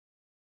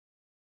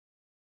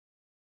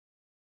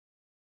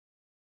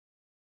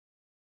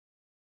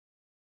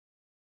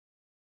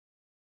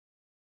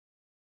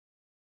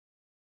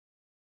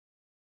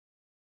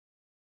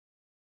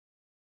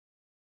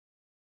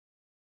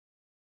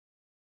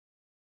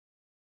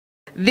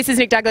This is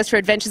Nick Douglas for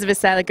Adventures of a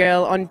Sailor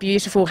Girl on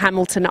beautiful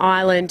Hamilton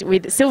Island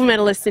with silver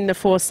medalists in the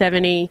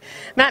 470,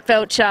 Matt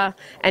Belcher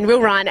and Will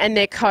Ryan, and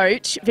their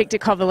coach, Victor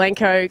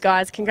Kovalenko.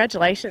 Guys,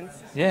 congratulations.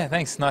 Yeah,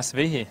 thanks. Nice to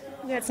be here.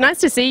 Yeah, it's nice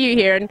to see you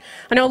here, and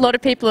I know a lot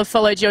of people have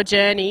followed your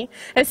journey,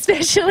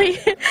 especially,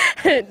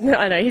 I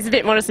know, he's a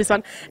bit modest this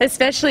one,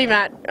 especially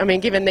Matt, I mean,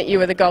 given that you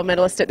were the gold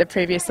medalist at the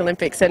previous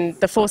Olympics and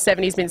the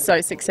 470's been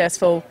so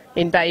successful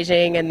in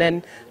Beijing and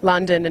then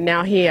London and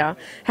now here.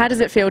 How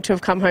does it feel to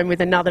have come home with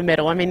another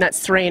medal? I mean,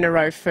 that's 3 in a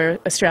row for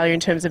Australia in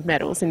terms of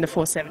medals in the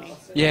 470.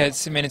 Yeah,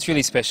 it's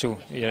really special,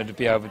 to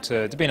be able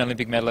to be an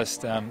Olympic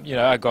medalist.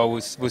 Our goal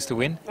was to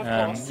win. We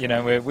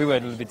were a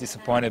little bit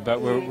disappointed,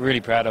 but we're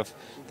really proud of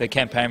the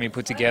campaign we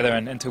put together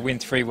and to win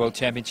 3 World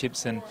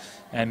Championships and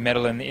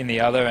medal in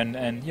the other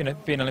and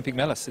be an Olympic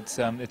medalist. It's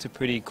a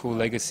pretty cool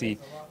legacy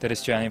that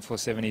Australian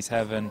 470s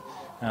have, and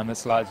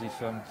it's largely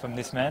from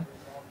this man.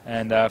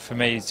 And for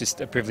me, it's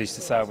just a privilege to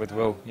start with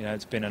Will.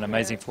 It's been an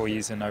amazing 4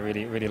 years, and I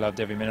really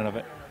loved every minute of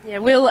it. Yeah,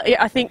 Will,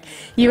 I think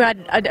you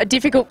had a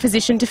difficult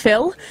position to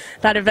fill,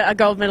 that of a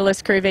gold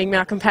medalist crew being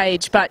Malcolm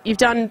Page, but you've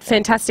done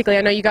fantastically.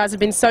 I know you guys have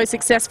been so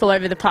successful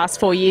over the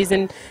past 4 years,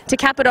 and to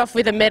cap it off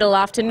with a medal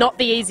after not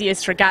the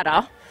easiest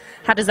regatta,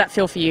 how does that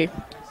feel for you?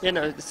 Yeah,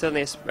 no, it's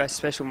certainly a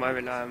special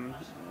moment.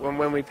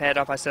 When we paired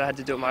up, I said I had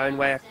to do it my own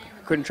way. I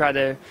couldn't try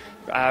to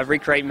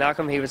recreate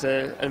Malcolm. He was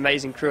an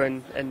amazing crew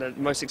and the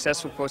most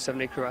successful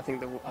 470 crew I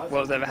think the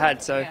world's ever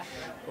had. So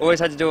always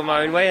had to do it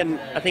my own way, and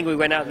I think we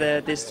went out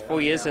there this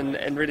 4 years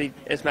and really,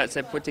 as Matt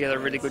said, put together a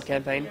really good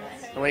campaign.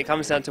 And when it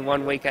comes down to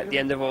 1 week at the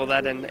end of all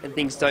that and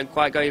things don't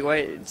quite go your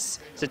way, it's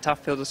a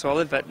tough pill to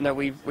swallow. But no,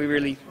 we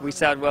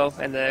sailed well,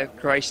 and the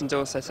Croatians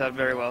also sailed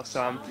very well.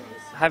 So I'm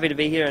happy to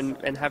be here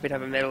and happy to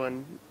have a medal,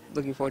 and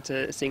looking forward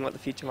to seeing what the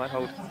future might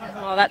hold.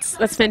 Well,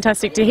 that's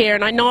fantastic to hear,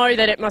 and I know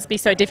that it must be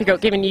so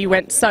difficult given you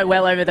went so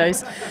well over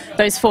those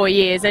 4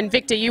 years. And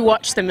Victor, you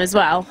watched them as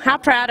well. How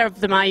proud of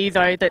them are you,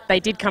 though, that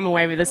they did come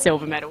away with a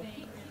silver medal?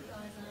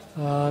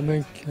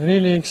 I'm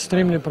really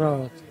extremely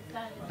proud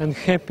and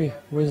happy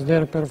with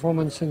their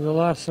performance in the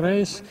last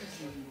race,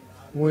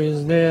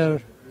 with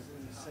their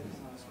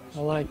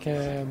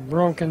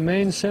broken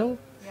mainsail.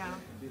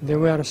 They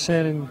were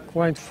sailing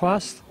quite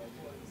fast.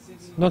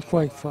 Not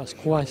quite fast,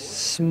 quite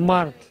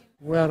smart.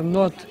 We are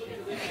not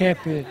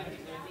happy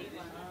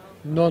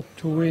not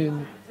to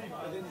win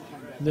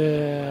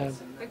the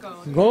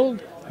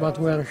gold, but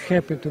we are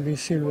happy to be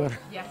silver.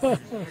 Yes.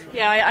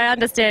 Yeah, I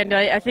understand.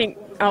 I think,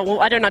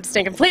 well, I don't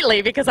understand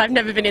completely because I've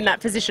never been in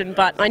that position,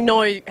 but I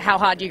know how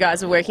hard you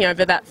guys are working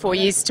over that 4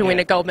 years to win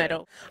a gold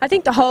medal. I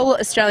think the whole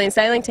Australian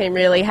sailing team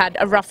really had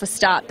a rougher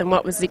start than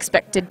what was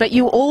expected, but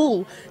you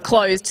all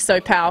closed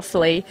so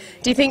powerfully.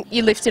 Do you think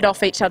you lifted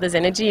off each other's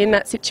energy in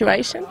that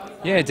situation?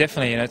 Yeah,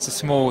 definitely. It's a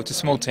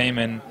small team,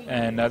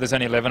 and there's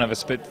only 11 of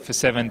us, but for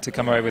 7 to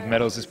come away with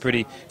medals is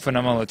pretty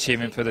phenomenal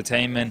achievement for the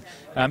team. And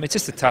it's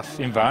just a tough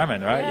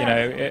environment, right?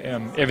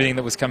 Yeah. Everything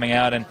that was coming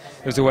out, and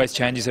there was always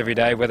changes every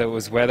day, whether it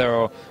was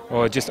weather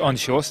or just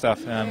onshore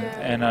stuff.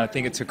 And I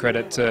think it's a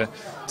credit to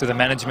the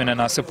management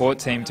and our support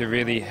team to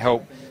really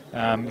help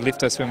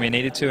lift us when we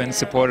needed to and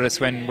supported us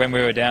when we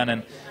were down.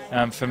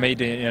 And for me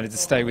to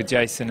stay with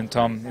Jason and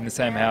Tom in the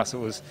same house, it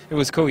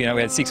was cool. We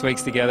had 6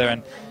 weeks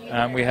together,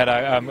 and we had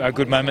our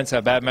good moments,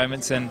 our bad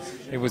moments, and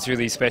it was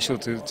really special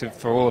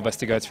for all of us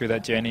to go through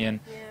that journey. And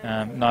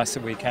nice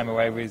that we came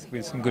away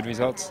with some good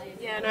results.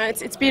 Yeah, no,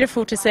 it's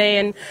beautiful to see,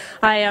 and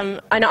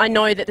I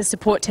know that the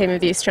support team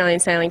of the Australian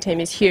sailing team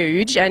is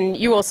huge, and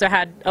you also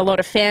had a lot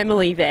of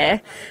family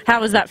there. How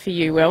was that for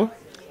you, Will?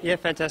 Yeah,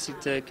 fantastic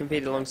to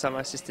compete alongside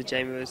my sister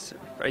Jamie. It was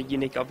a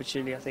unique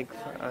opportunity, I think,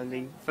 for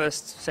the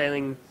first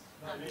sailing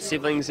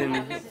siblings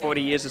in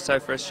 40 years or so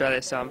for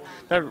Australia. So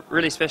a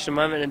really special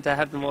moment, and to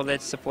have them all there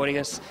supporting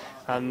us.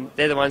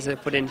 They're the ones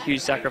that put in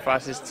huge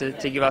sacrifices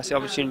to give us the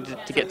opportunity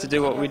to get to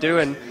do what we do,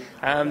 and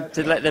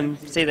to let them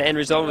see the end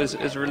result was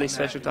a really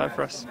special time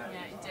for us.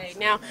 Yeah, indeed.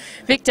 Now,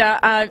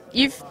 Victor,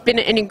 you've been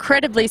an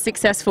incredibly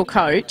successful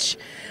coach.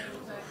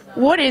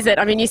 What is it?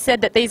 I mean, you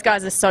said that these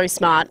guys are so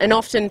smart, and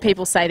often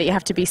people say that you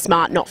have to be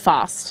smart, not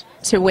fast,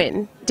 to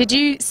win. Did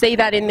you see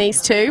that in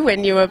these two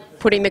when you were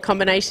putting the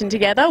combination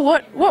together?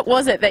 What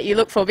was it that you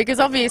looked for?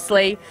 Because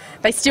obviously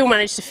they still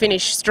managed to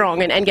finish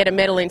strong and get a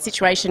medal in a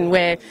situation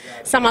where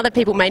some other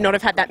people may not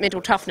have had that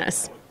mental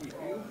toughness.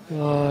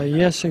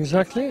 Yes,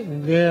 exactly.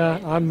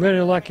 I'm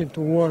very lucky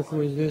to work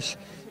with these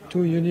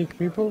 2 unique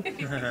people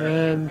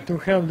and to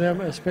have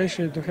them,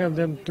 especially to have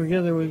them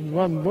together with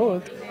one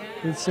boat.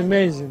 It's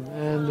amazing,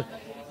 and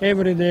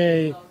every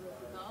day,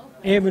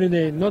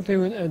 not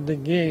even at the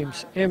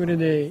games, every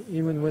day,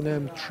 even when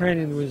I'm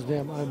training with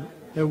them, I'm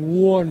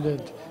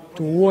awarded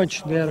to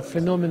watch their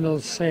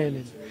phenomenal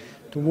sailing,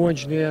 to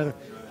watch their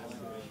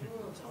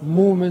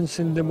movements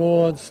in the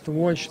boats, to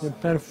watch the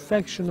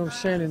perfection of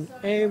sailing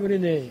every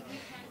day,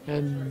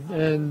 and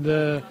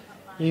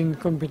in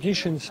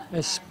competitions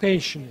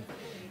especially.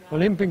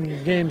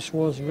 Olympic Games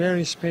was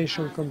very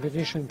special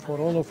competition for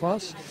all of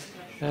us.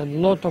 And a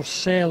lot of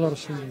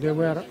sailors, they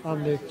were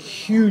under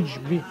huge,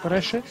 big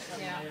pressure.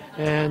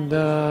 And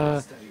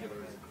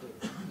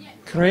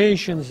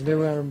Croatians, they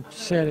were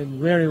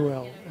sailing very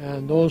well,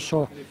 and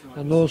also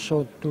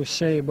to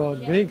say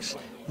about Greeks,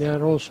 they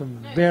are also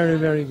very,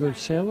 very good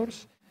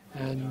sailors.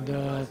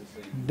 And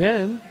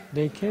then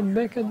they came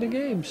back at the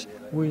games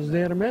with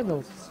their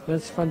medal.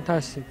 That's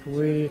fantastic.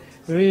 We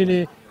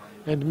really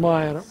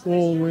admire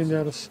all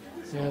winners,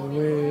 and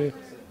we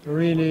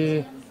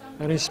really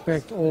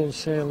respect all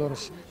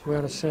sailors who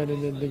are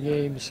sailing at the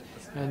games.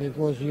 And it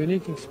was a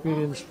unique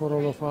experience for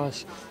all of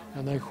us,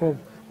 and I hope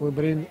we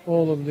bring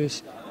all of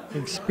this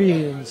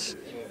experience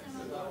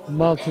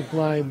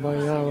multiplied by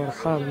our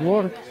hard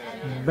work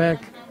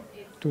back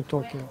to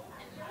Tokyo.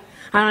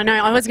 I don't know,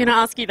 I was going to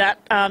ask you that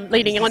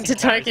leading on to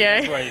Tokyo.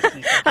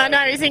 I know,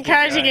 he's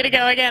encouraging you to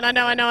go again. I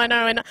know.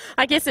 And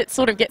I guess it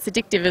sort of gets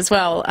addictive as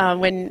well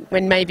when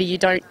maybe you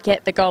don't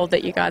get the gold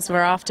that you guys were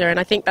after. And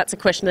I think that's a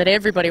question that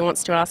everybody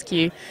wants to ask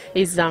you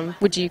is,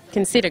 would you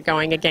consider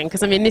going again?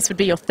 Because, I mean, this would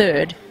be your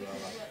third.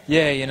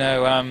 Yeah, you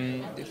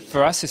know,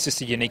 for us it's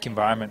just a unique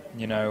environment,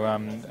 you know,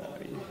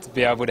 to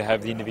be able to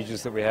have the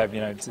individuals that we have,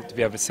 you know, to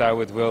be able to sail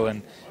with Will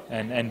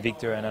and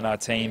Victor and our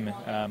team,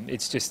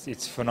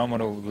 it's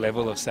phenomenal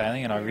level of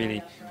sailing, and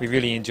we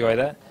really enjoy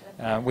that.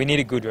 We need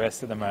a good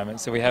rest at the moment,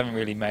 so we haven't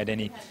really made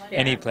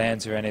any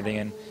plans or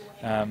anything,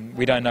 and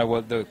we don't know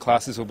what the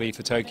classes will be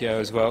for Tokyo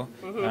as well,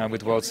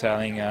 with World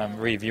Sailing,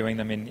 reviewing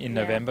them in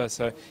November.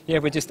 So yeah,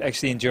 we're just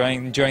actually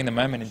enjoying the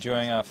moment,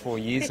 enjoying our 4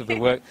 years of the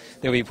work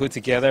that we put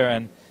together,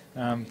 and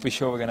for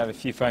sure we're going to have a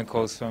few phone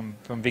calls from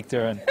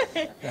Victor, and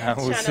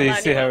we'll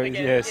see how we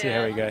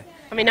go.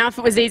 I mean, now if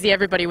it was easy,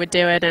 everybody would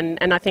do it,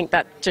 and I think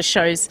that just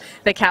shows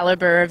the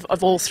calibre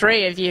of all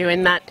three of you,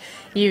 in that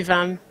you've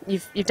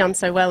done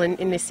so well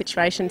in this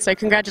situation. So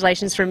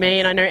congratulations from me,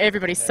 and I know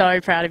everybody's so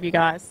proud of you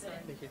guys.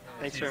 Thank you.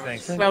 Thanks very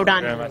much. Well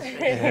done. Thank you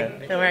very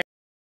much. No worries.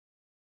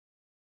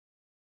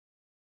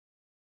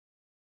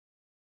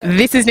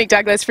 This is Nick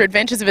Douglas for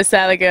Adventures of a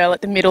Sailor Girl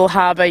at the Middle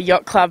Harbour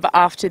Yacht Club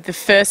after the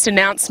first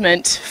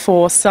announcement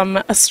for some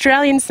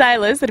Australian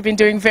sailors that have been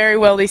doing very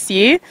well this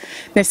year.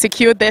 They've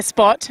secured their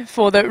spot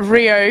for the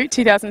Rio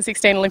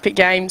 2016 Olympic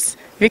Games.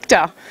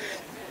 Victor,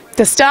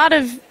 the start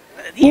of,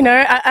 you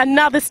know,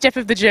 another step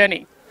of the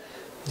journey.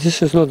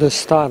 This is not the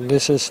start,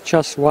 this is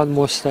just one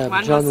more step.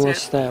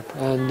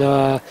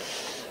 And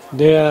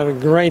they are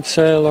great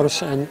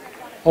sailors, and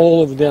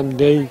all of them,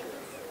 they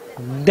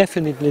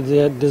definitely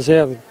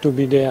deserve to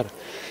be there.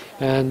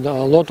 And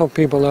a lot of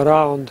people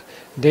around,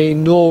 they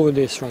know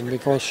this one,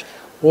 because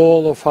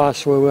all of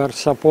us, we were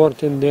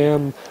supporting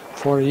them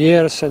for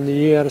years and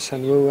years,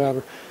 and we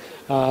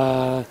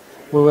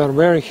were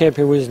very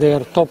happy with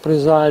their top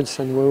results,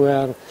 and we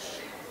were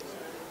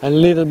a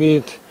little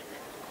bit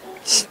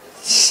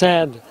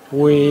sad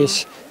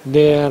with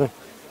their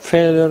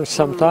failure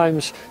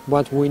sometimes,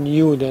 but we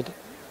knew that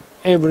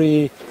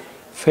every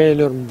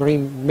failure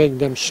make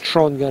them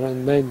stronger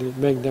and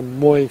make them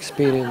more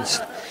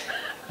experienced.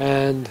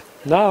 And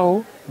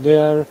now they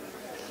are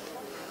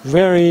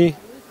very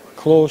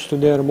close to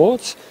their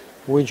boats,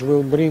 which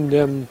will bring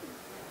them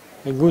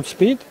a good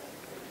speed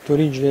to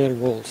reach their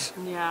goals.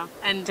 Yeah,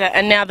 and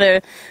now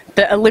the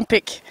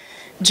Olympic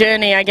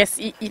journey, I guess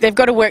they've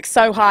got to work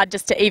so hard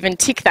just to even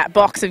tick that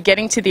box of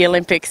getting to the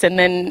Olympics, and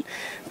then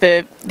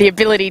the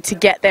ability to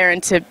get there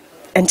and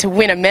to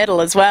win a medal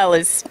as well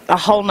is a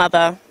whole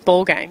nother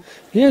ball game.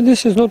 Yeah,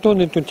 this is not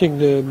only to tick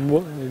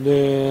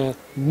the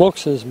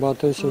boxes, but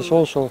this is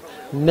also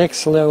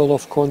next level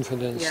of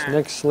confidence,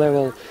 next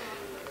level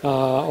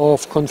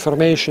of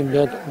confirmation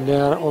that they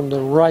are on the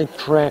right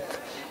track,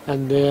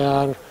 and they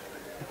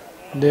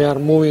are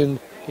moving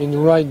in the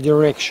right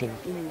direction.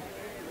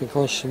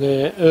 Because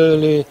the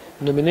early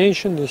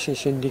nomination, this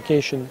is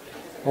indication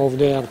of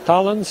their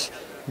talents,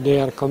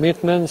 their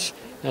commitments,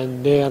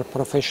 and their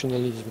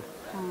professionalism.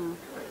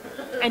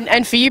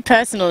 And for you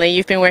personally,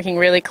 you've been working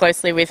really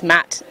closely with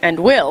Matt and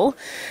Will,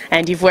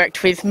 and you've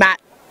worked with Matt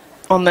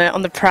on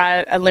the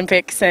prior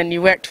Olympics, and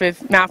you worked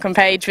with Malcolm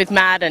Page with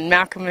Matt, and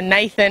Malcolm and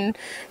Nathan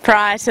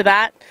prior to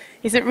that.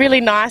 Is it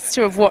really nice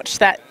to have watched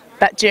that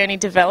journey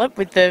develop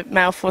with the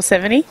male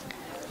 470?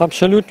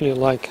 Absolutely.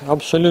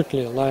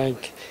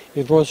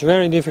 It was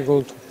very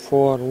difficult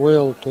for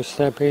Will to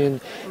step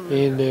in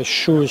the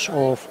shoes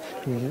of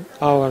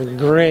our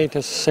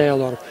greatest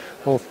sailor,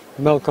 of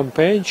Malcolm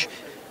Page.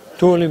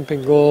 2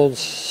 Olympic golds,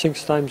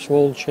 6 times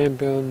world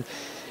champion,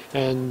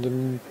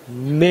 and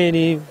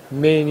many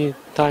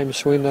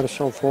times winners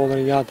of all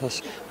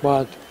regattas.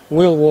 But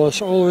Will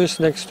was always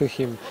next to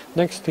him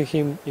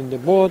in the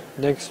boat,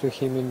 next to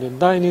him in the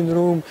dining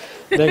room,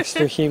 next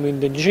to him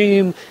in the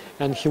gym,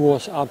 and he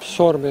was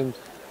absorbing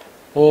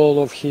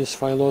all of his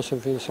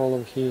philosophies, all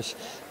of his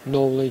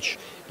knowledge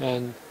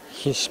and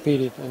his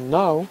spirit. And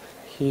now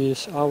he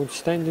is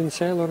outstanding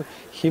sailor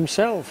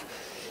himself,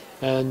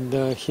 and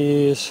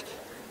he is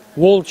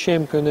world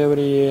champion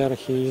every year,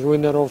 he is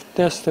winner of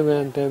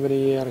Testament every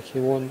year, he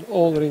won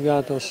all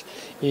regattas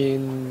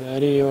in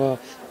Rio,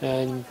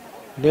 and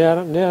they are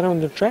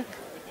on the track.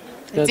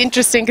 It's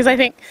interesting, because I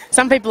think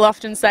some people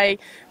often say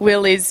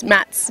Will is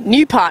Matt's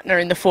new partner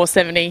in the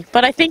 470,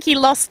 but I think he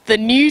lost the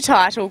new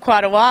title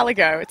quite a while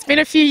ago. It's been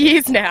a few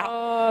years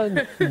now.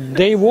 Yeah,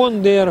 they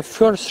won their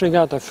first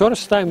regatta.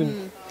 First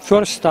time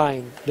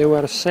they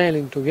were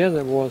sailing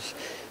together was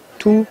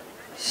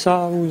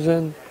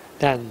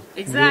 2010.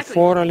 Exactly.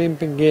 Before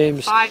Olympic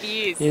Games 5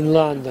 years. in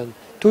London.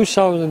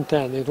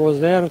 2010. It was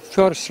their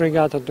first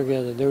regatta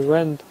together. They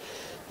went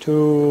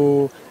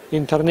to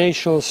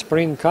International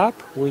Sprint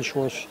Cup, which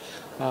was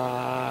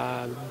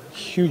a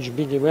huge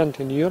big event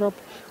in Europe,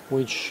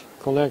 which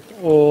collect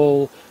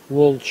all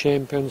world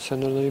champions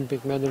and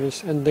Olympic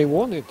medalists, and they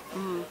won it.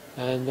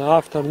 And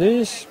after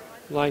this,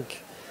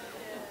 like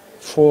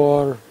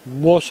for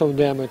most of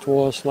them, it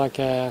was like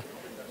a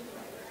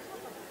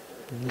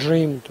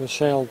dream to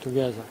sail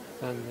together.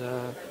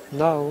 And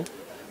now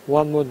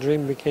one more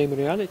dream became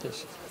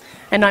realities.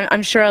 And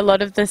I'm sure a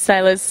lot of the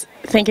sailors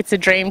think it's a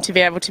dream to be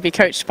able to be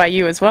coached by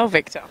you as well,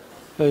 Victor.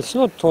 It's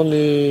not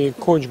only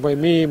coached by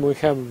me. We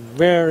have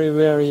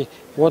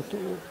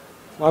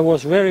I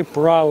was very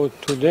proud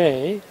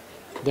today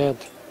that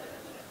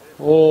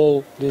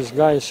all these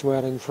guys were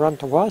in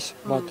front of us,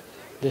 but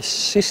the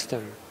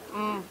system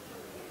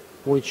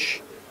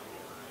which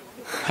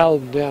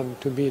helped them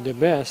to be the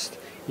best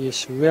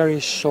is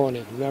very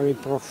solid, very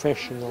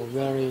professional,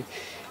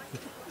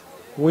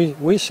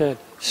 we said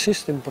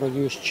system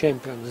produced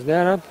champions. They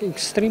are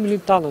extremely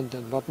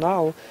talented, but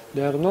now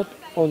they are not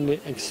only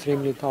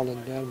extremely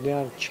talented, they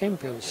are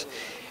champions.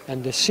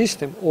 And the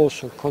system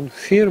also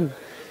confirmed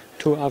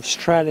to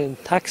Australian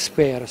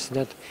taxpayers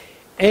that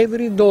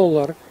every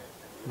dollar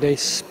they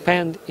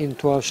spend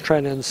into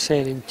Australian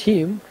sailing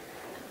team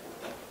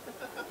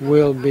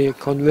will be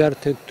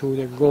converted to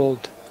the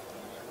gold.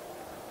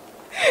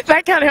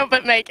 That can't help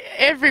but make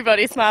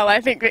everybody smile,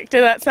 I think,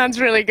 Victor. That sounds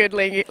really good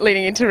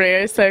leading into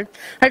Rio. So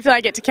hopefully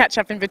I get to catch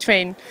up in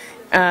between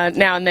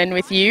now and then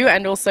with you,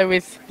 and also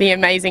with the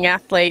amazing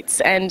athletes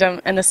and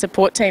the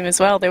support team as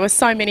well. There were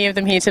so many of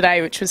them here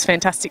today, which was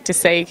fantastic to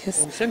see.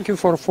 Thank you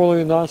for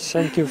following us.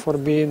 Thank you for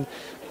being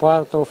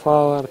part of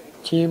our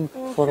team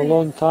for a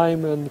long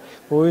time, and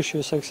we wish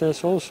you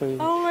success also in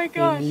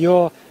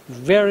your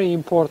very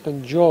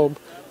important job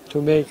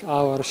to make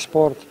our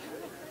sport,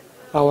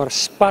 our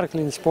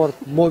sparkling sport,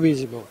 more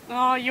visible.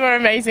 Oh, you are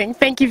amazing.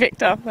 Thank you,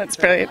 Victor. That's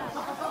brilliant.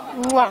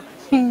 Mwah.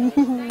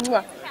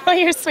 Mwah. Oh,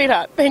 you're a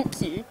sweetheart. Thank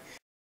you.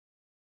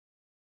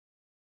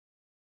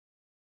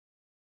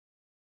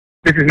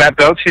 This is Matt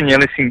Belcher, and you're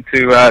listening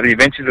to The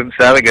Adventures of a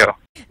Sailor Girl.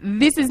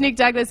 This is Nick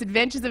Douglas,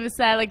 Adventures of a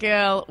Sailor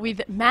Girl,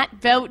 with Matt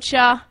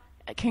Belcher.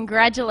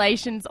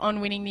 Congratulations on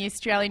winning the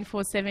Australian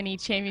 470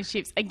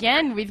 Championships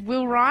again with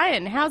Will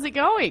Ryan. How's it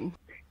going?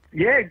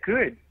 Yeah,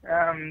 good.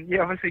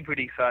 Obviously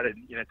pretty excited,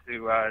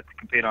 to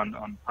compete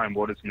on home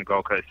waters in the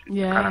Gold Coast. It's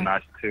kind of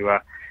nice to,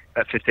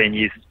 about 15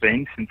 years it's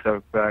been since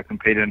I've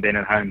competed and been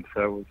at home.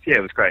 So it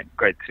was great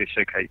to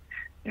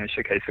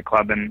showcase the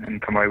club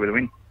and come away with a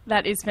win.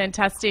 That is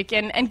fantastic.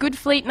 And good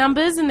fleet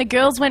numbers, and the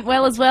girls went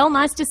well as well.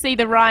 Nice to see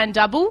the Ryan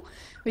double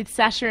with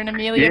Sasha and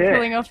Amelia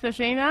pulling off the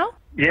female.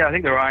 Yeah, I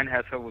think the Ryan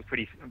household was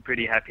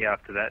pretty happy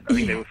after that. I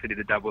think they also did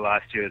the double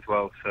last year as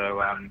well.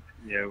 So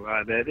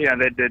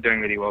they're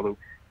doing really well.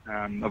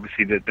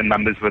 Obviously the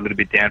numbers were a little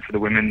bit down for the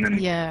women, and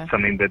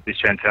something that the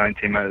Australian sailing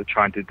team are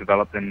trying to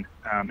develop and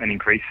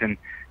increase. And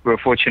we were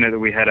fortunate that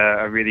we had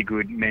a really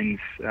good men's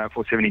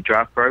 470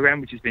 draft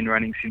program, which has been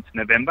running since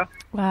November.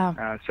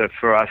 Wow! So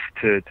for us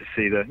to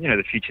see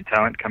the future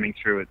talent coming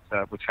through, it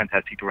was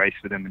fantastic to race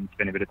with them and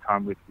spend a bit of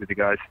time with the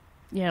guys.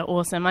 Yeah,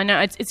 awesome. I know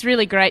it's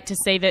really great to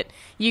see that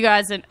you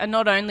guys are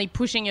not only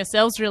pushing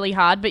yourselves really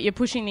hard, but you're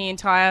pushing the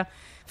entire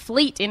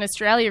fleet in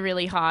Australia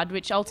really hard,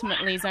 which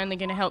ultimately is only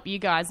going to help you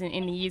guys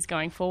in the years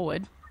going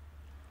forward.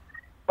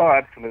 Oh,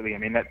 absolutely. I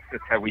mean, that's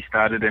how we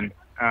started, and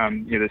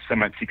there's so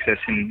much success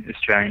in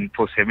Australian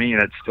 470,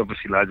 and that's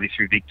obviously largely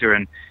through Victor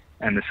and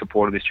the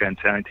support of the Australian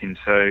sailing team.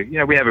 So,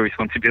 we have a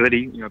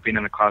responsibility. I've been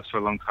in the class for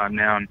a long time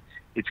now, and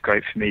it's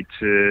great for me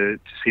to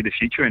see the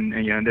future,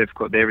 and they've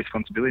got their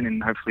responsibility,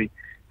 and hopefully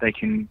they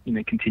can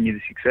continue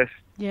the success.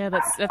 Yeah,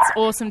 that's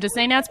awesome to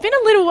see. Now, it's been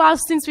a little while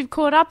since we've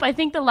caught up. I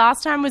think the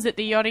last time was at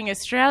the Yachting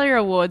Australia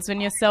Awards when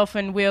yourself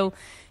and Will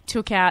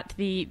took out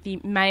the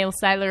Male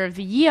Sailor of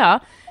the Year.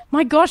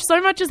 My gosh, so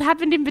much has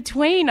happened in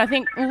between. I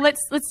think let's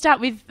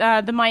start with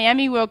the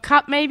Miami World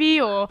Cup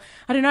maybe, or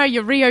I don't know,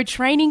 your Rio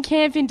training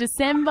camp in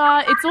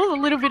December. It's all a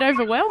little bit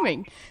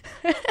overwhelming.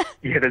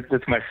 Yeah,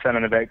 that's my son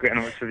in the background.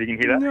 I'm not sure if you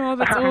can hear that. No,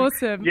 that's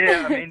awesome.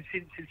 Yeah, I mean,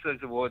 since those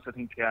awards, I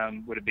think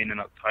would have been in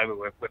October.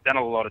 We've done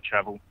a lot of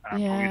travel,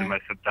 probably the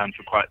most I've done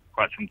for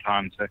quite some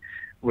time. So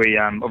we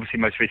obviously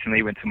most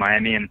recently went to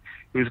Miami, and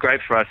it was great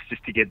for us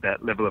just to get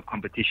that level of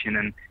competition.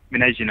 And I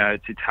mean, as you know,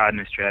 it's hard in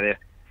Australia.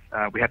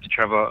 We have to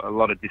travel a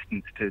lot of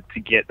distance to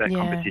get that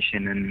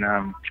competition, and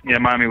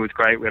Miami was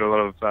great. We had a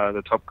lot of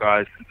the top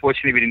guys.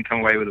 Unfortunately, we didn't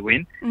come away with a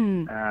win,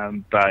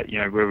 but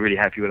we're really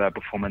happy with our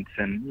performance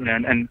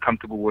and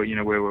comfortable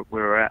where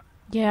we're at.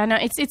 Yeah, no,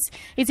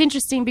 it's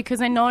interesting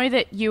because I know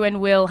that you and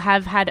Will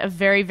have had a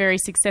very, very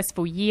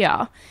successful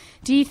year.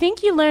 Do you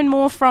think you learn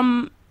more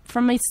from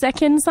from a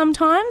second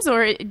sometimes,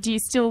 or do you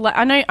still?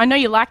 I know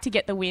you like to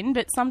get the win,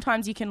 but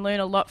sometimes you can learn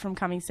a lot from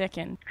coming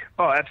second.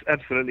 Oh,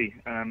 absolutely.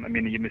 I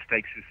mean, your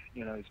mistakes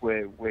is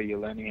where you're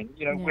learning,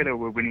 and whether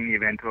we're winning the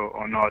event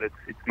or not,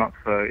 it's not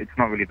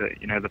really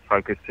the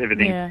focus.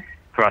 Everything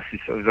for us is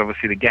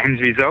obviously the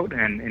game's result,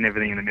 and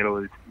everything in the middle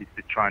is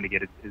just trying to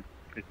get it as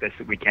best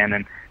that we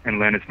can and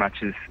learn as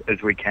much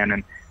as we can.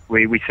 And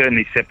we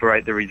certainly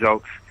separate the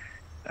results,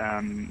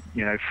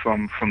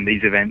 from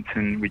these events,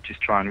 and we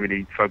just try and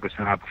really focus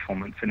on our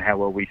performance and how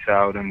well we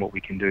sailed and what we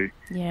can do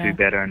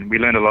better. And we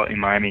learned a lot in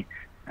Miami.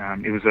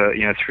 It was a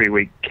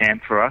 3-week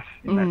camp for us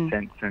in that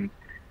sense,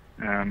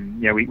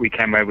 and we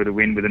came away with a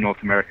win with the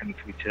North Americans,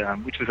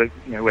 which was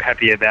we're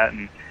happy about,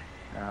 and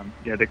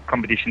the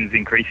competition's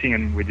increasing,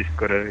 and we just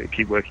got to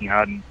keep working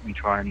hard and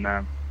try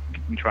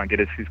and get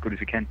us as good as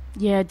we can.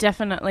 Yeah,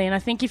 definitely. And I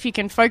think if you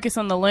can focus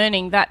on the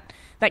learning, that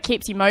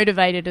keeps you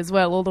motivated as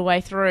well all the way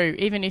through.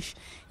 Even if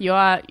you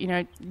are,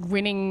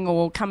 winning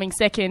or coming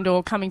second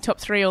or coming top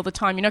 3 all the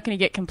time, you're not going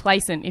to get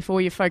complacent if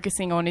all you're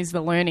focusing on is the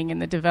learning and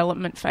the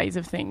development phase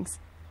of things.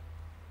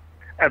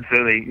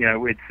 Absolutely.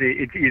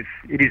 It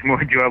is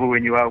more enjoyable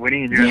when you are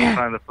winning and you're at the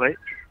front of the fleet.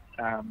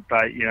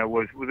 But it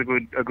was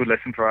a good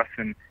lesson for us,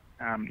 and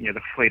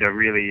the fleet are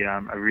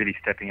really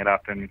stepping it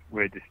up, and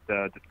we're just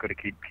got to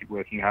keep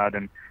working hard.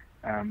 And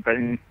but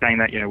in saying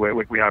that,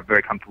 we are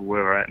very comfortable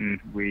where we're at, and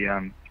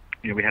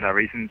we had our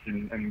reasons,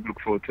 and look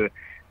forward to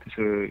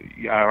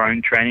our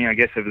own training, I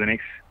guess, over the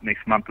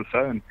next month or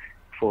so, and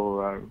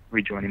for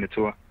rejoining the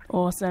tour.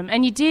 Awesome.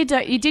 And you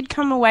did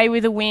come away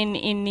with a win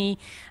in the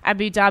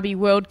Abu Dhabi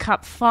World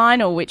Cup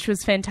final, which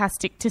was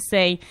fantastic to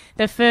see.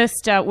 The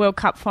first World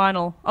Cup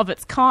final of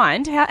its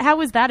kind. How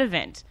was that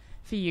event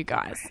for you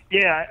guys?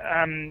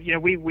 Yeah,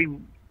 we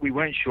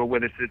weren't sure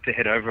whether to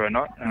head over or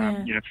not.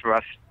 For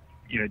us,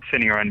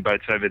 sending our own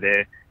boats over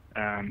there,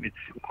 it's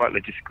quite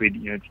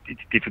logistically,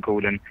 it's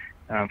difficult, and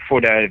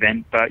 4-day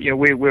event. But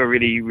we're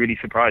really, really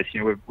surprised.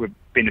 We've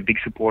been a big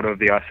supporter of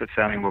the ISF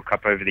Sailing World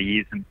Cup over the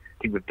years, and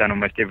I think we've done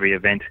almost every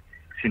event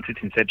since its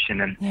inception.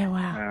 And it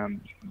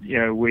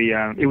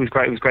was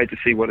great. It was great to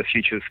see what the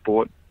future of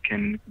sport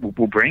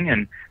will bring,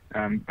 and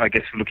I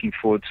guess we're looking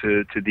forward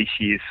to this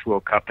year's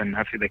World Cup, and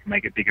hopefully they can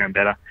make it bigger and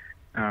better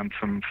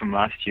from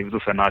last year. It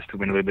was also nice to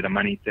win a little bit of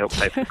money to help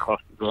pay for the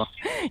cost as well.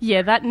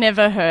 Yeah, that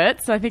never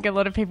hurts. I think a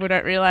lot of people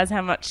don't realise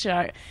how much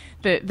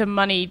the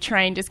money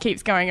train just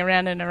keeps going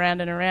around and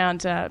around and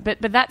around.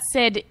 But that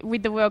said,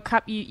 with the World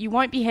Cup, you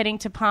won't be heading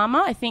to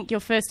Palma. I think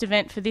your first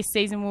event for this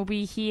season will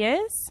be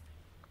here's.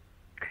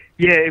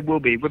 Yeah, it will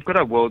be. We've got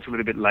our Worlds a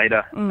little bit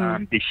later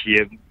this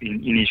year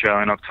in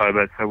Israel in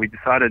October, so we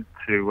decided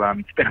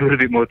to spend a little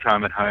bit more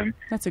time at home.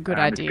 That's a good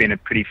idea. It's been a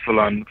pretty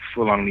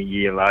full-on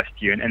year last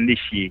year, and this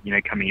year,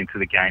 coming into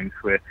the games,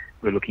 we're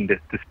looking to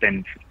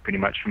spend pretty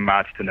much from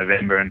March to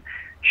November, and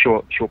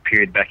short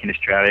period back in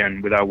Australia,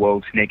 and with our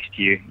Worlds next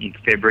year in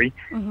February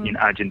in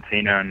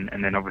Argentina,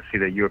 and then obviously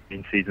the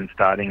European season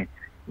starting.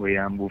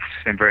 We'll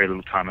spend very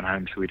little time at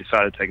home, so we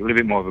decided to take a little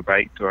bit more of a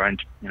break to our own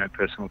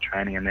personal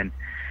training, and then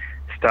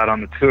start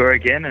on the tour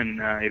again, and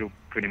it'll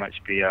pretty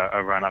much be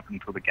a run up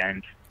until the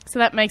games. So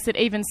that makes it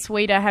even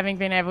sweeter, having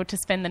been able to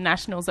spend the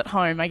nationals at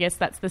home. I guess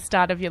that's the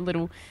start of your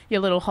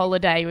little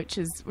holiday, which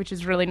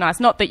is really nice.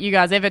 Not that you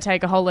guys ever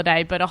take a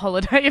holiday, but a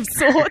holiday of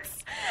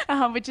sorts,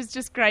 which is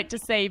just great to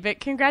see. But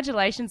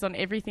congratulations on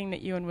everything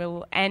that you and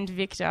Will and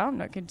Victor, I'm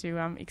not going to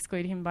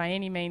exclude him by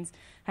any means,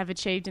 have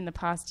achieved in the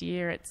past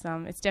year. It's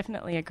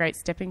definitely a great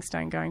stepping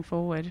stone going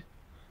forward.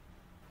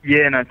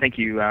 Yeah, no, thank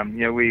you.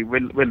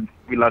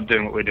 We love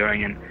doing what we're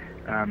doing, and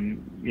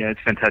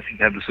it's fantastic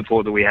to have the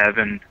support that we have,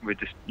 and we're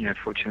just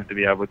fortunate to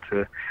be able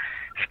to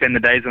spend the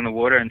days on the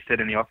water instead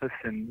in the office,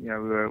 and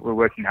we're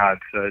working hard.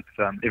 So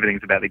it's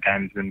everything's about the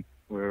games, and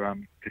we're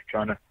just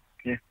trying to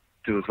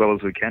do as well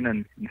as we can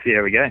and see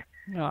how we go.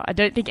 Oh, I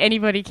don't think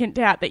anybody can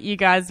doubt that you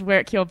guys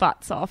work your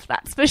butts off,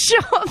 that's for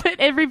sure. But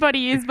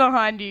everybody is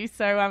behind you,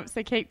 so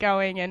keep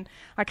going, and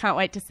I can't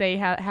wait to see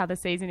how the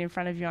season in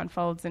front of you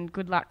unfolds, and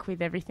good luck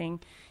with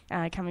everything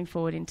coming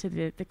forward into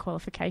the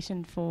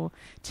qualification for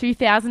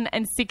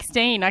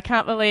 2016. I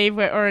can't believe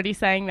we're already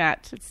saying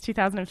that. It's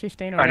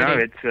 2015 already. I know.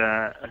 It's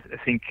I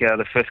think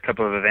the first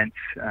couple of events,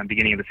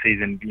 beginning of the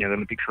season, the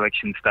Olympic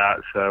selection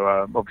starts,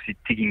 so obviously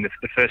ticking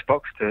the first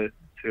box to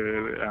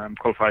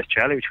qualify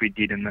Australia, which we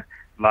did in the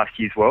last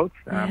year's Worlds.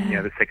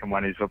 The second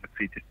one is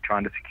obviously just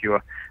trying to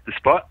secure the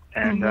spot,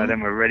 and then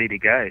we're ready to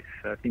go.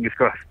 So fingers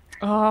crossed.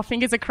 Oh,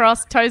 fingers are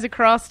crossed, toes are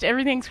crossed,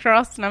 everything's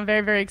crossed, and I'm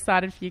very, very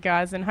excited for you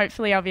guys, and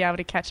hopefully I'll be able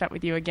to catch up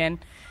with you again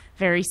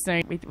very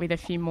soon with a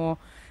few more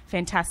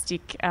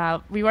fantastic,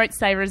 we won't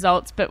say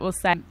results, but we'll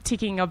say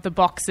ticking of the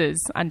boxes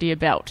under your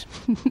belt.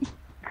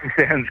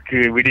 Sounds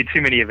good. We did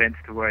too many events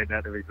to worry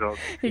about the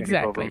results.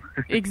 Exactly.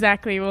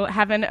 Exactly. We'll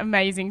have an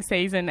amazing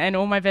season, and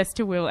all my best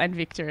to Will and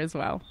Victor as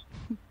well.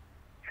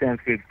 Sounds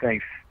good.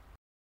 Thanks.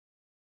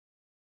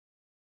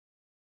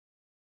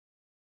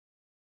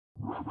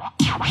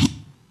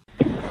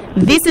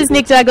 This is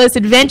Nick Douglas,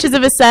 Adventures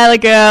of a Sailor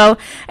Girl,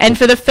 and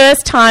for the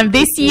first time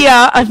this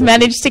year I've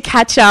managed to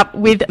catch up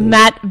with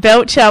Matt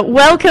Belcher.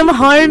 Welcome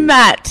home,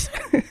 Matt.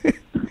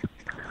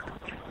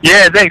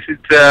 Yeah, thanks.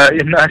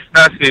 It's nice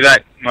to be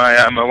back.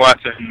 My wife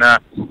and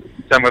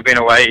son have been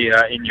away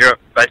in Europe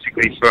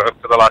basically for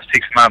the last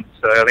 6 months,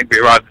 so I think we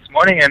arrived this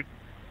morning and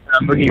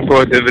I'm looking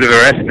forward to a bit of a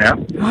rest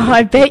now. Oh,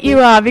 I bet you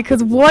are,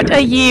 because what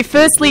a year.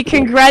 Firstly,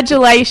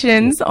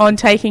 congratulations on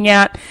taking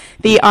out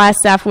the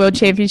ISAF World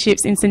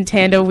Championships in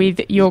Santander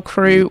with your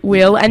crew,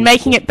 Will, and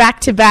making it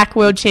back-to-back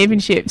World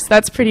Championships.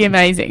 That's pretty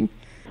amazing.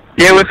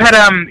 Yeah, we've had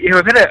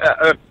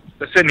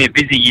certainly a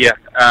busy year,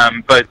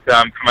 both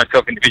for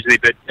myself individually,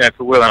 but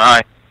for Will and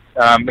I.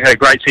 We had a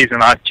great season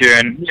last year,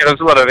 and there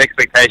was a lot of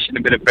expectation, a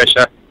bit of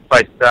pressure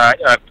placed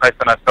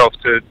on ourselves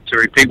to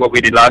repeat what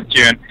we did last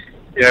year.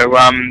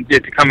 And to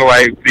come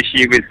away this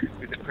year with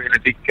a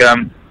pre-Olympic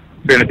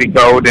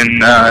gold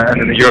and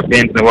then the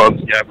Europeans in the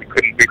world, we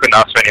couldn't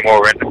ask for any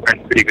more. We're in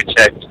pretty good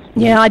shape.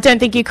 Yeah, I don't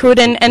think you could.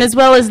 And as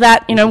well as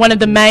that, one of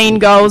the main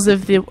goals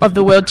of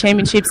the World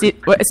Championships,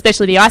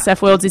 especially the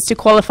ISAF Worlds, is to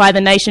qualify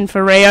the nation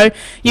for Rio.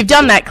 You've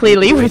done that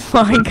clearly with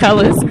flying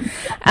colours.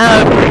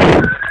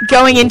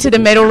 Going into the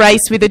medal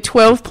race with a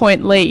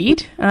 12-point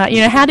lead,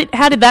 how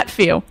did that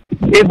feel?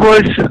 It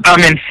was,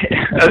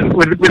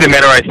 with the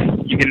medal race,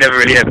 you can never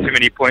really have too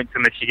many points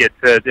unless you get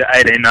to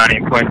 18,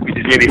 19 points, which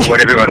is really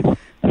what everyone's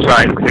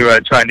trying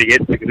to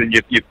get, because then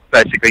you're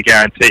basically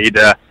guaranteed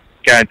to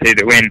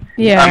win.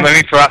 Yeah.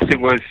 For us, it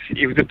was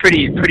a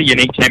pretty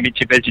unique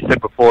championship, as you said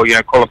before.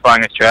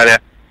 Qualifying Australia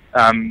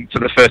for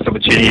the first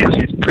opportunity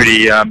is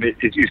pretty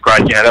is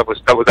great. That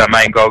was our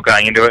main goal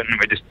going into it, and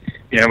we're just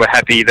we're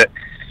happy that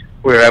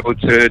we were able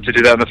to do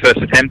that on the first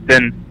attempt.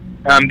 And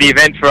the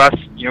event for us,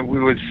 we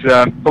was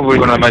probably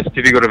one of the most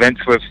difficult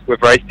events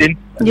we've raced in.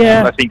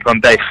 Yeah. I think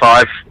on day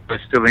 5 we're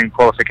still in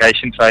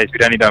qualification phase.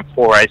 We'd only done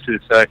 4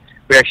 races, so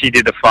we actually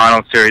did the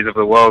final series of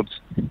the Worlds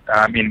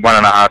in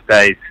 1.5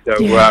 days. So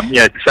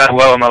to start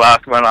well on the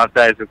last 1.5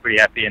 days, we're pretty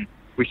happy, and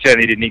we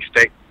certainly didn't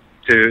expect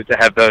to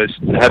have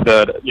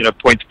the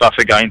points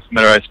buffer going from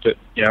the race. But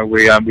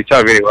we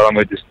started really well, and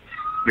we're just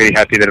really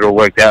happy that it all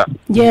worked out.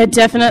 Yeah,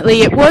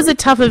 definitely. It was a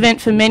tough event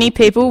for many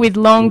people with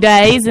long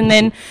days, and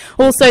then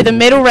also the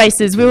medal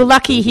races. We were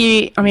lucky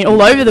here,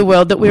 all over the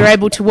world, that we were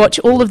able to watch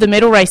all of the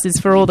medal races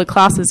for all the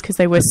classes because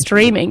they were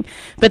streaming.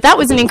 But that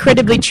was an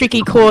incredibly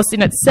tricky course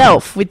in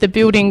itself, with the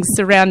buildings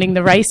surrounding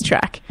the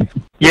racetrack.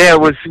 Yeah,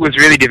 it was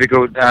really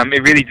difficult.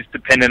 It really just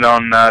depended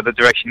on the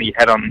direction that you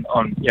had on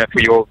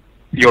for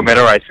your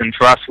medal race, and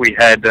for us we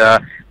had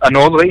a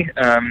northerly,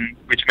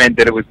 which meant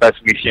that it was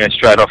basically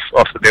straight off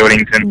the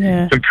buildings, and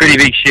some pretty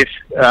big shifts.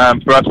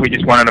 For us, we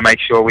just wanted to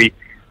make sure we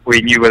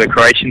knew where the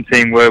Croatian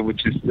team were,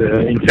 which is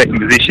in second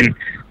position,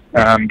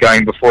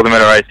 going before the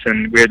medal race,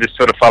 and we were just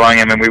sort of following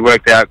them, and we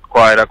worked out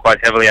quite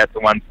heavily out to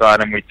one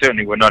side, and we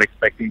certainly were not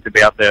expecting to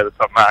be up there at the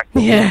top mark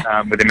with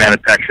the amount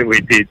of tacks that we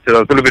did. So it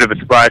was a little bit of a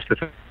surprise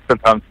to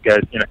sometimes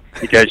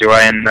it goes your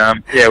way, and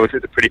it was a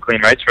pretty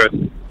clean race for us.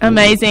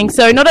 Amazing.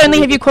 So not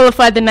only have you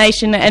qualified the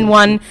nation and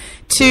won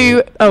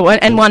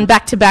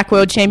back-to-back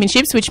World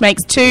Championships, which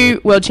makes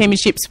 2 World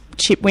Championship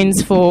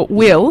wins for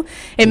Will,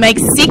 it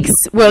makes 6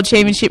 World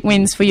Championship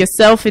wins for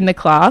yourself in the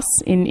class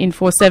in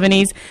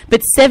 470s,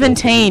 but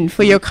 17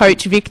 for your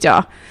coach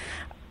Victor.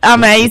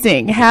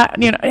 Amazing. How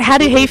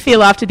did he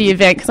feel after the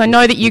event? Because I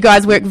know that you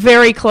guys work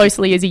very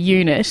closely as a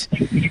unit.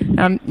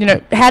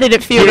 How did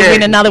it feel to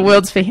win another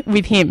Worlds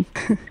with him?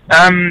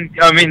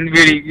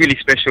 Really, really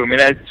special.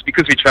 It's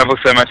because we travel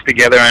so much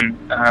together, and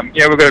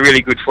we've got a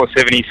really good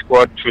 470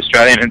 squad for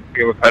Australia, and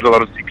we've had a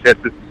lot of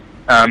successes.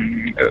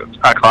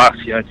 Our class,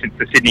 since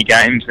the Sydney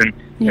Games, and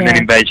then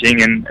in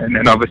Beijing, and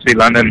then obviously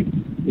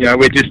London.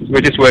 We're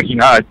just working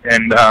hard,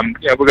 and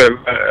we've got an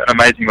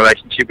amazing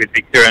relationship with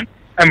Victor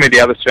and with the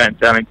other Australian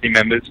sailing team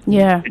members.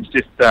 Yeah. It's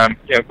just,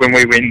 when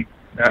we win,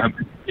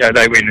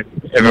 they win.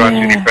 Everyone's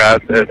really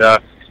proud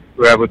that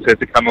we're able to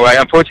come away.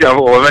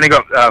 Unfortunately, I've only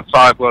got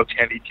 5 World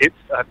Championships.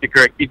 I have to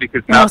correct you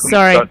because Malcolm's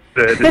got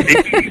the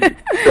 6.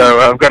 So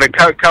I've got a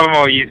couple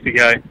more years to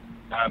go.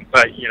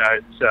 But,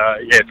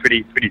 it's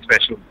pretty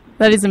special.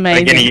 That is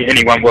amazing.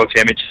 Any one World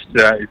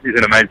Championship is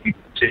an amazing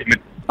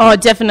achievement. Oh,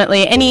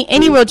 definitely.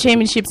 Any World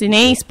Championships in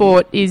any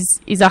sport is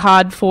a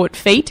hard-fought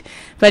feat,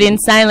 but in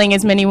sailing,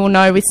 as many will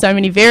know, with so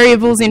many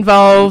variables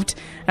involved,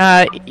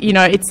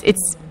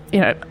 it's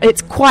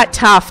quite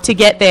tough to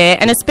get there,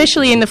 and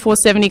especially in the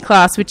 470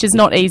 class, which is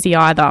not easy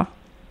either.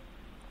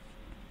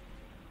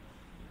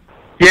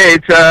 Yeah,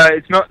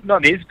 it's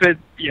not easy, but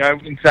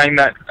in saying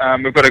that,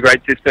 we've got a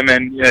great system,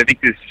 and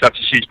Victor's such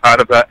a huge part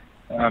of that.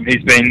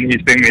 He's been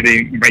with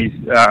me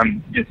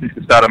since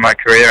the start of my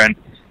career, and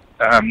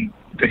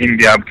for him to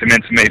be able to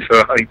mentor me for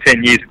I think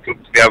 10 years to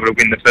be able to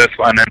win the first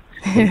one, and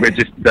we're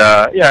just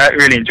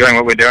really enjoying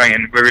what we're doing,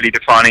 and we're really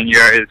defining new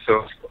areas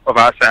of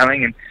our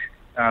sailing,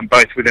 and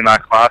both within our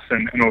class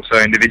and also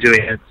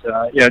individually.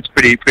 It's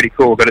pretty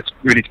cool. But it's a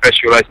really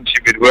special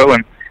relationship with Will,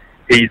 and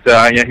he's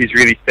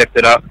really stepped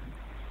it up.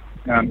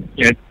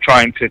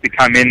 Trying to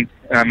come in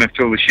and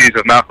fill the shoes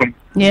of Malcolm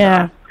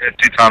Yeah.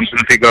 2 times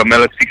Olympic gold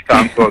medalist, 6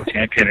 times world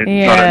champion.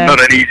 It's not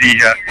an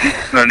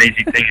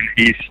easy thing.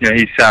 And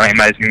he's sailing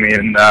amazingly,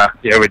 and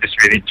we're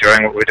just really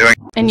enjoying what we're doing.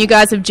 And you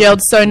guys have gelled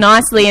so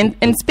nicely.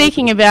 And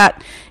speaking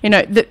about,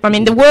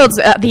 the world's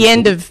at the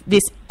end of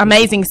this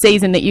amazing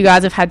season that you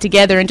guys have had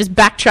together, and just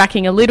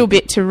backtracking a little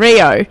bit to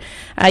Rio,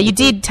 you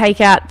did take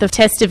out the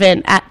test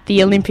event at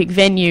the Olympic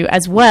venue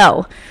as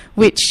well,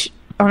 which,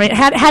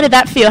 how did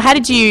that feel? How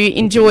did you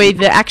enjoy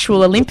the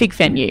actual Olympic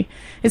venue?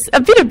 There's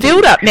a bit of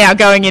build-up now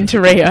going into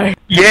Rio.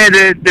 Yeah,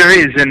 there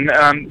is, and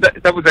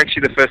that was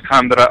actually the first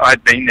time that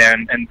I'd been there,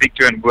 and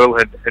Victor and Will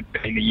had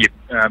been the year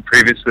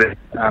previously.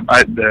 I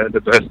had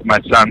the birth of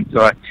my son,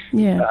 so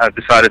I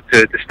decided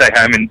to stay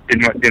home and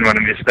didn't want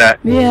to miss that.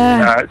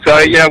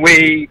 Yeah.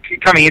 We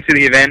coming into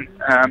the event,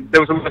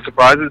 there was a lot of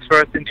surprises for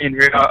us in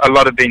Rio. A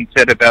lot had been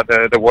said about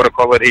the water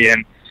quality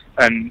and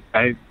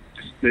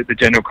the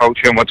general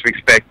culture and what to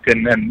expect,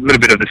 and a little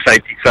bit of the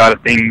safety side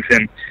of things,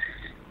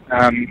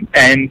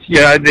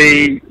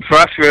 for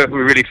us, we're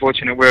really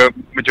fortunate. We're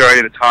majority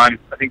of the time,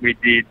 I think we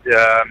did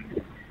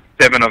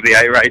 7 of the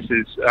 8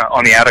 races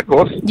on the outer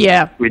course.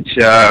 Yeah. Which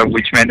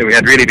meant that we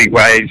had really big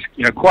waves,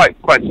 quite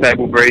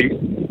stable breeze,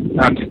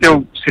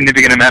 still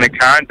significant amount of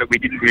current, but we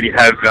didn't really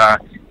have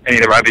any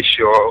of the rubbish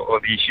or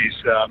the issues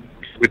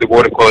with the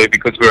water quality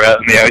because we were out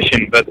in the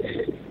ocean. But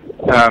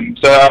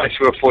so I guess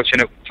we were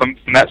fortunate from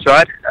that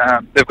side.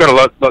 They've got a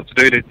lot to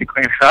do to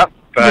clean it up.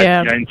 But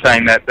in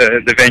saying that,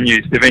 the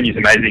venue's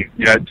amazing.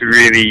 It's a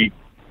really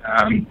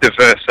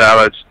diverse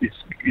sailors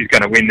is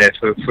going to win there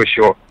for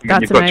sure.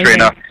 You've got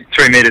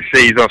 3 metre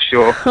seas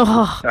offshore,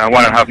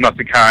 1.5 knots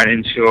of current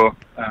inshore.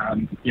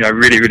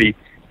 Really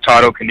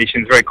tidal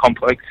conditions, very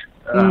complex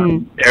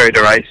area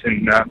to race,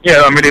 and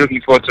I'm really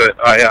looking forward to it.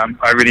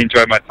 I really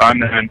enjoyed my time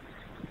there, and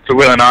for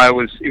Will and I, it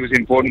was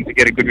important to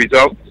get a good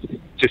result.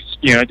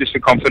 Just for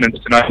confidence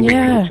to know we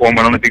can perform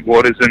on Olympic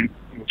waters, and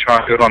we'll try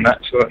and build on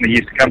that in the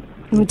years to come.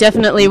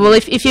 Definitely. Well,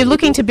 if you're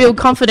looking to build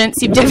confidence,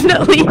 you've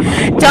definitely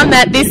done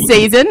that this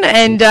season,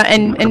 and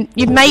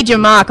you've made your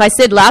mark. I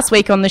said last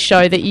week on the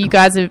show that you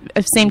guys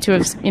have seemed to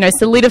have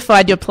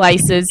solidified your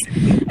place as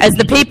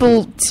the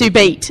people to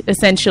beat,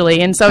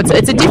 essentially. And so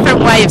it's a different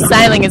way of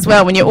sailing as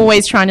well when you're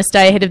always trying to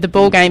stay ahead of the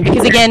ball game.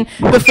 Because again,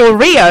 before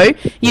Rio,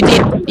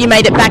 you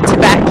made it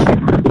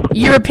back-to-back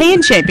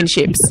European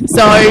Championships.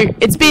 So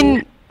it's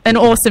been an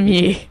awesome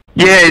year.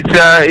 Yeah,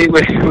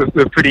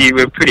 we're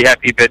pretty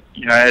happy, but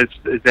as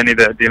any of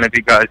the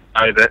Olympic guys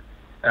know that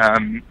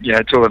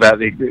it's all about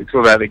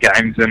the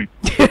games, and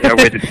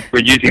we're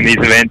using these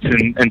events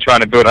and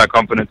trying to build our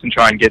confidence and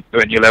try and get to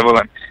a new level,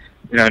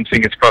 and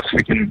fingers crossed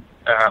we can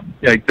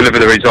deliver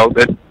the result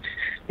that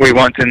we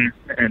want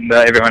and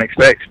everyone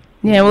expects.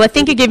 Yeah, well, I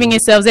think you're giving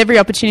yourselves every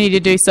opportunity to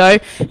do so,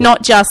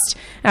 not just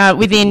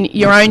within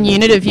your own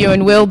unit of you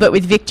and Will, but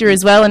with Victor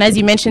as well. And as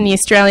you mentioned, the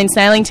Australian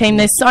sailing team,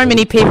 there's so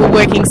many people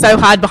working so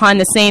hard behind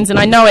the scenes. And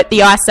I know at the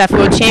ISAF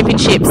World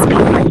Championships,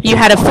 you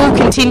had a full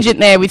contingent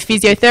there with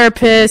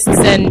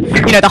physiotherapists and,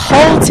 the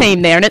whole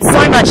team there. And it's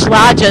so much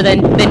larger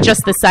than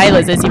just the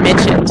sailors, as you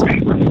mentioned.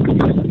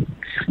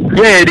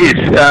 Yeah, it is.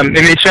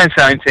 The Australian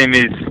sailing team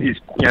is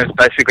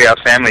basically our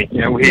family.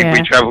 We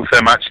travel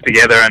so much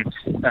together,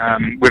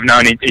 and we've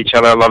known each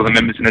other, a lot of the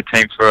members in the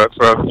team, for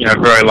a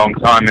very long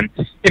time. And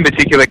in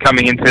particular,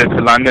 coming into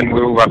London,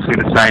 we were roughly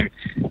the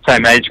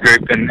same age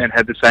group and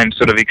had the same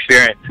sort of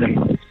experience.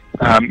 And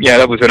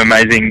that was an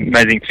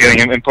amazing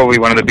feeling, and probably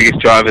one of the biggest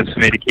drivers for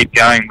me to keep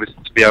going was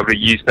to be able to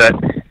use that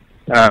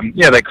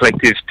that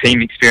collective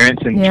team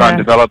experience and try and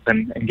develop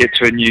and get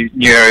to a new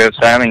area of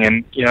sailing.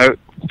 And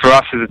for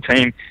us as a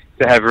team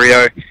to have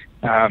Rio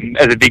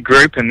as a big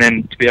group, and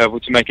then to be able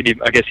to make it,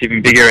 I guess,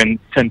 even bigger in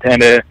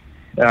Santander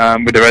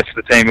with the rest of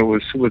the team, it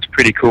was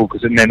pretty cool,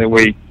 because it meant that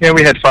we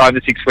had 5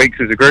 to 6 weeks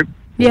as a group.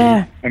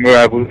 Yeah. And we were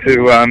able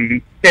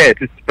to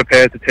just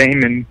prepare as a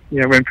team, and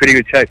we're in pretty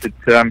good shape.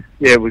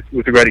 It was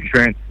a great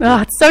experience.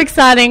 Oh, it's so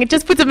exciting. It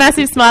just puts a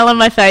massive smile on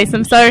my face.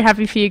 I'm so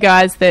happy for you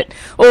guys that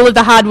all of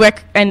the hard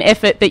work and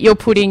effort that you're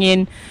putting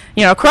in,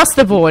 across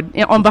the board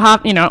on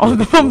behalf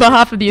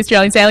of the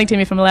Australian sailing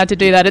team, if I'm allowed to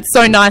do that. It's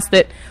so nice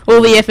that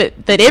all the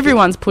effort that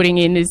everyone's putting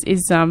in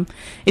is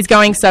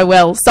going so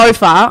well so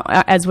far,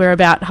 as we're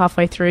about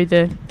halfway through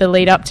the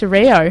lead up to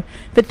Rio.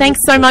 But thanks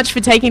so much for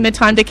taking the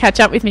time to catch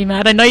up with me,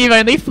 Matt. I know you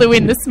only flew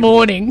in this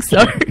morning,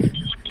 so.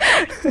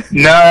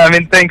 No,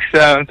 thanks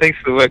for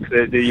the work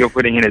that you're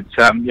putting in. It's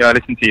I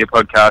listen to your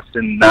podcast,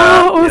 and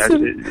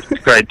awesome. It's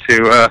great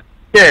to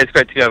it's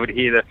great to be able to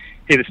hear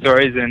the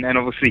stories and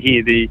obviously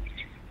hear the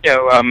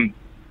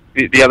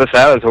other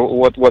sailors, or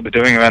what they're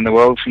doing around the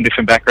world from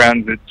different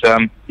backgrounds.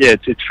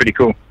 It's pretty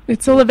cool.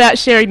 It's all about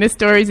sharing the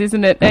stories,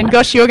 isn't it? And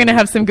gosh, you're going to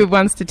have some good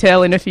ones to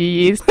tell in a few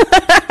years.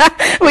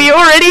 Well, you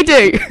already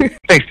do.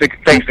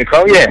 Thanks,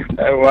 Nicole. Yeah.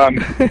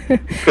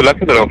 Good luck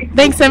with it all.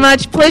 Thanks so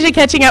much. Pleasure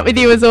catching up with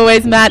you as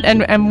always, Matt.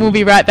 And we'll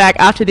be right back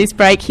after this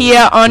break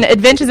here on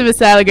Adventures of a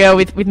Sailor Girl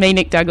with me,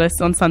 Nick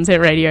Douglas, on Sunset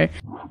Radio.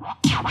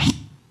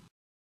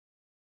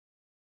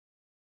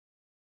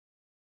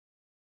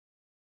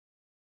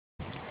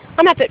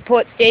 I'm up at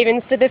Port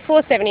Stephens for the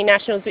 470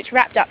 Nationals, which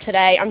wrapped up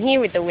today. I'm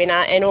here with the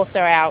winner and also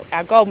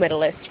our gold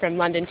medalist from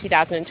London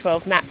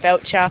 2012, Matt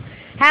Belcher.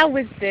 How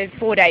was the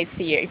 4 days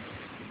for you?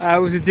 It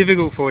was a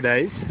difficult 4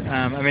 days.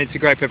 I mean, it's a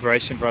great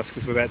preparation for us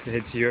because we're about to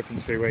head to Europe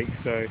in 3 weeks.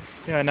 So,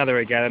 another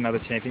regatta, another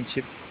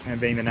championship,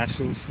 and being the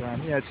Nationals,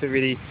 it's a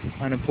really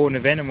an important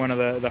event and one of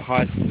the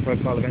highest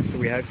profile events that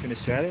we have in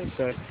Australia.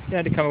 So,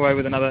 to come away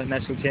with another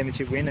national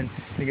championship win, and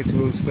I think it's the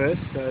world's first.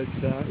 So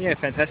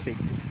it's fantastic.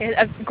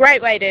 A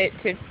great way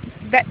to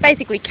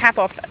basically cap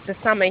off the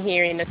summer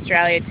here in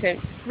Australia to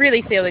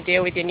really seal the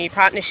deal with your new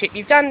partnership.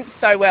 You've done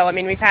so well. I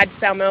mean, we've had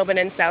South Melbourne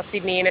and South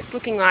Sydney, and it's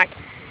looking like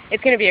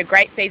it's going to be a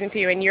great season for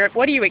you in Europe.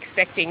 What are you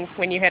expecting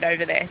when you head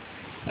over there?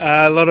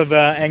 A lot of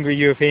angry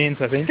Europeans,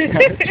 I think,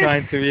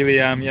 trying to really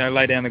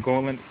lay down the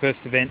gauntlet. First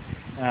event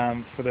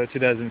for the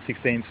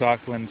 2016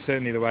 cycle, and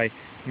certainly the way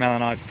Mel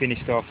and I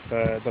finished off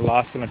the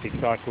last Olympic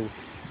cycle.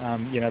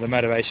 The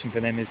motivation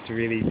for them is to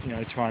really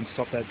try and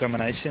stop that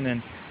domination.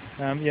 And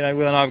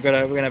Will and I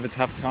we're going to have a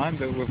tough time,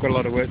 but we've got a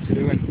lot of work to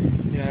do.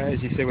 And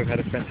as you said, we've had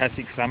a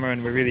fantastic summer,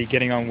 and we're really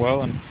getting on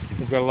well, and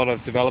we've got a lot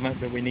of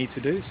development that we need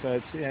to do.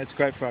 So it's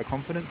great for our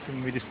confidence,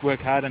 and we just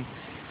work hard and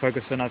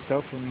focus on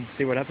ourselves and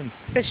see what happens.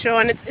 For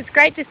sure, and it's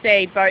great to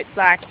see boats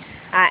like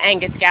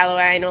Angus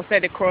Galloway and also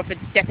the Crawford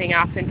stepping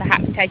up and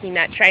perhaps taking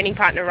that training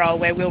partner role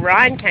where Will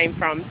Ryan came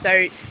from.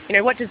 So,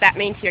 what does that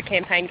mean to your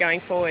campaign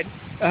going forward?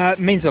 It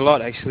means a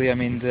lot, actually. I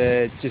mean,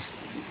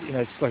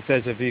 it's like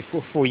those of you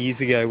 4 years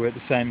ago we're at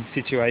the same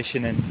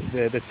situation, and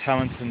the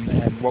talent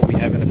and what we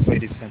have in the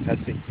fleet is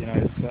fantastic.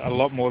 It's a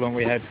lot more than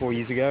we had 4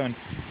 years ago,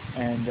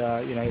 and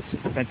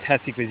it's a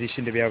fantastic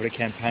position to be able to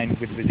campaign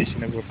with the position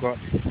that we've got.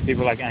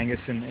 People like Angus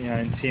and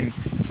Tim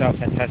are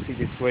fantastic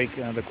this week.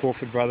 The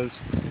Crawford brothers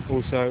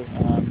also,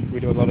 we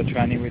do a lot of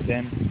training with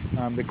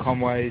them. The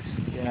Conways,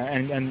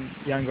 and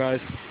young guys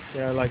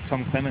like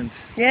Tom Clemens.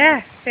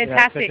 Yeah,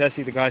 fantastic.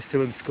 Fantastic. The guy's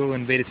still in school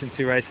and beat us in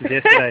 2 races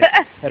yesterday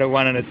at a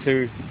 1 and a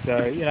 2. So,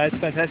 it's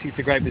fantastic. It's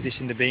a great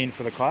position to be in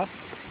for the class.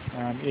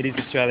 It is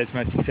Australia's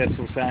most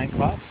successful sailing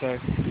class, so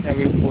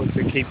we look forward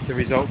to keep the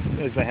results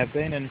as they have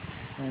been, and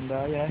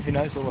who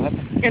knows what will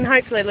happen. And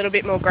hopefully a little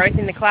bit more growth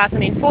in the class. I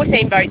mean,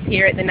 14 boats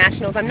here at the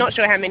Nationals. I'm not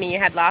sure how many you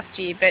had last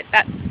year, but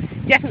that's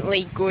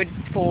definitely good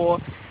for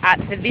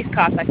this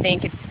class, I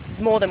think. It's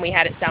more than we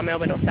had at South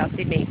Melbourne or South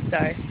Sydney. So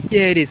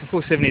yeah, it is. The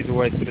 470s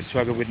always sort of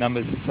struggle with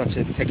numbers. It's such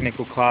a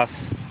technical class,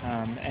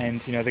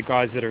 and the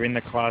guys that are in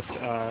the class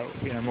are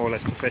more or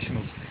less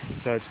professionals.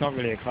 So it's not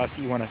really a class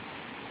that you want to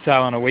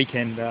sail on a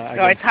weekend.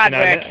 It's hard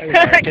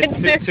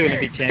work. Two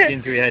Olympic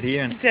champions we had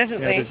here, and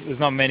definitely. There's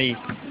not many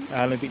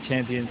Olympic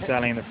champions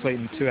sailing in the fleet,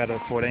 and 2 out of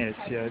 14.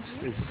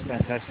 It's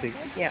fantastic.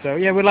 Yep. So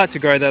we'd like to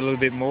grow that a little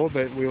bit more,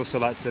 but we also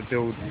like to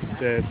build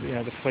the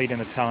fleet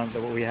and the talent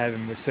that we have,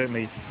 and we're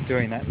certainly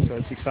doing that. So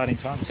it's exciting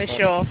times. For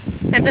sure.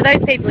 And for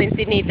those people in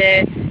Sydney,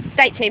 the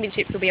state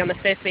championships will be on the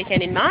first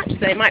weekend in March, so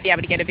they might be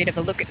able to get a bit of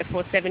a look at the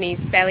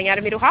 470s sailing out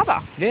of Middle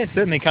Harbour. Yeah,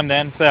 certainly come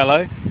down, say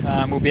hello.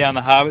 We'll be out on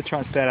the harbour, try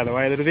and stay out of the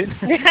way a little bit.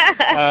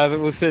 But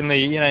we'll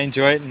certainly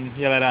enjoy it and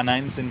yell out our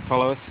names and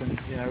follow us, and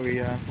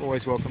we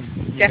always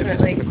welcome.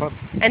 Definitely. The club.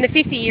 And the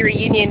 50-year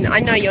reunion, I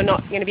know you're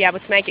not going to be able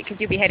to make it because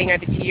you'll be heading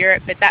over to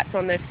Europe, but that's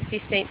on the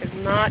 15th of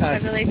March, I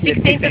believe.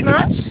 16th of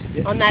March.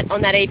 Yeah.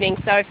 On that evening.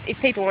 So if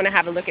people want to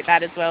have a look at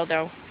that as well,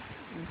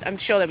 I'm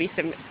sure there'll be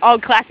some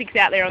old classics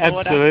out there on the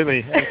water.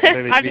 Absolutely.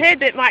 I've heard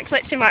that Mike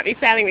Fletcher might be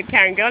sailing with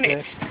Karen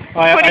Gonich. Yeah.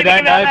 I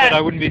don't know, but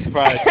I wouldn't be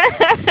surprised.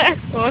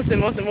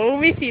 Awesome. Well, we'll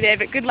miss you there,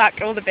 but good luck.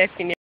 All the best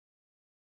in your